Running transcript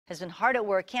has been hard at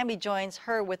work. Cammy joins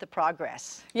her with the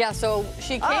progress. Yeah, so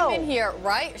she came in here,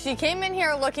 right? She came in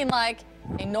here looking like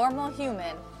a normal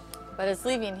human, but is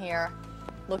leaving here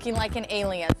looking like an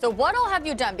alien. So what all have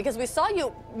you done? Because we saw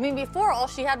you, I mean, before all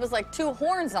she had was like 2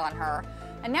 horns on her,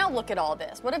 and now look at all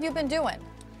this. What have you been doing?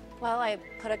 Well, I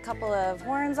put a couple of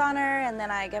horns on her, and then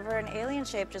I gave her an alien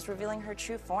shape, just revealing her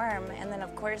true form. And then,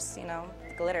 of course, you know,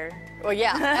 glitter. Well,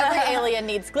 yeah, every alien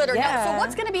needs glitter. Yeah. Now, so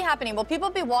what's going to be happening? Will people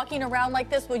be walking around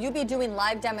like this? Will you be doing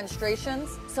live demonstrations?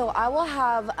 So I will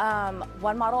have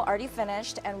one model already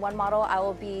finished, and one model I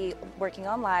will be working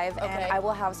on live. Okay. And I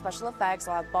will have special effects.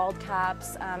 I'll have bald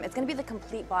caps. It's going to be the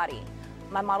complete body.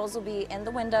 My models will be in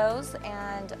the windows,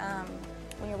 and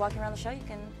when you're walking around the show, you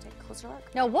can take a closer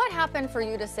look. Now, what happened for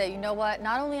you to say, you know what,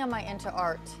 not only am I into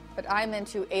art, but I'm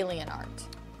into alien art?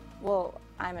 Well,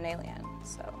 I'm an alien,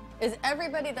 so. Is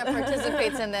everybody that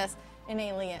participates in this an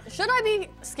alien? Should I be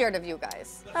scared of you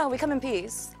guys? Oh, we come in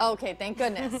peace. Okay, thank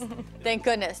goodness. Thank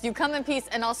goodness. You come in peace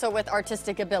and also with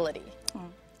artistic ability.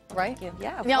 Right? Thank you.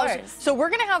 Yeah, of Now, course. so we're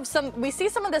gonna have we see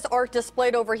some of this art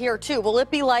displayed over here too. Will it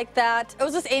be like that?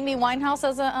 Was this Amy Winehouse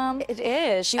as a It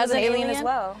is. She was an alien as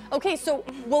well. Okay, so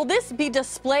will this be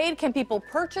displayed? Can people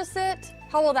purchase it?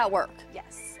 How will that work?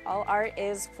 Yes. All art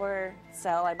is for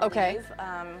sale, I believe. Okay.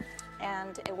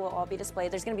 And it will all be displayed.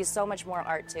 There's going to be so much more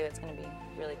art too. It's going to be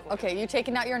really cool. Okay, you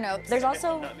taking out your notes? There's If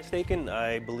also. I'm not mistaken,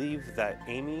 I believe that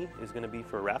Amy is going to be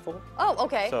for a raffle. Oh,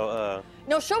 okay. So,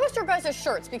 No, show us your guys'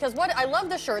 shirts, because what I love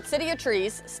the shirts, City of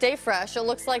Trees, stay fresh. It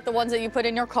looks like the ones that you put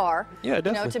in your car. Yeah, You know,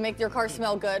 definitely. to make your car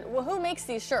smell good. Well, who makes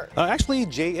these shirts? actually,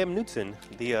 J.M. Knutson,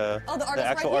 the artist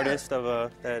actual right here. artist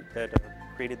of that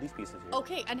created these pieces here.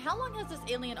 Okay, and how long has this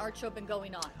alien art show been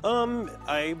going on?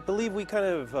 I believe we kind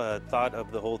of thought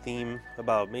of the whole theme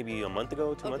about maybe a month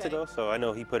ago, 2 months Okay. ago. So I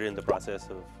know he put it in the process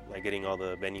of like getting all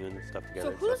the venue and stuff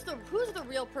So together. who's the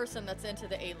real person that's into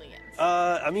the aliens?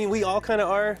 I mean, we all kind of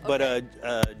are, Okay.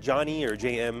 but Johnny or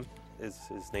JM is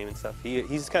his name and stuff.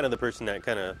 He's kind of the person that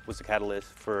kind of was the catalyst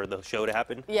for the show to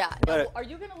happen. Yeah. Now, But, are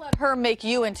you gonna let her make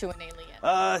you into an alien?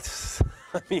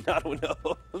 I mean, I don't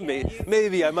know.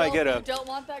 Maybe I might get You a. don't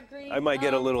want that green? I might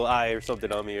get a little eye or something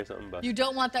on me or something. But You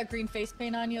don't want that green face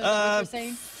paint on you? Is that what you're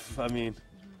saying? I mean,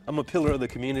 I'm a pillar of the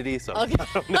community, so Okay.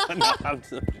 no, I'm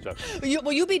joking.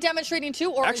 Will you be demonstrating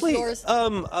too, or Actually, is yours?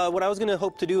 what I was gonna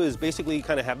hope to do is basically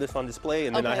kind of have this on display,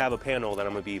 and then I Okay. have a panel that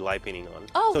I'm gonna be live painting on.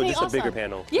 Oh, okay, so just awesome. a bigger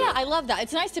panel. Yeah, I love that.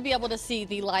 It's nice to be able to see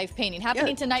the live painting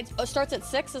happening tonight. Starts at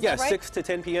 6, is Yeah, that right? 6 to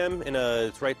 10 p.m. and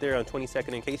it's right there on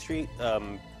 22nd and K Street.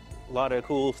 A lot of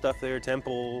cool stuff there.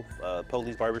 Temple,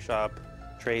 Poli's Barbershop,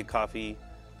 Trade Coffee.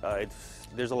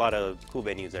 There's a lot of cool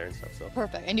venues there and stuff. So.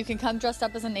 Perfect. And you can come dressed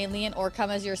up as an alien or come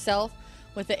as yourself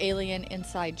with the alien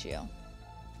inside you.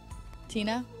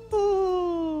 Tina? Ooh.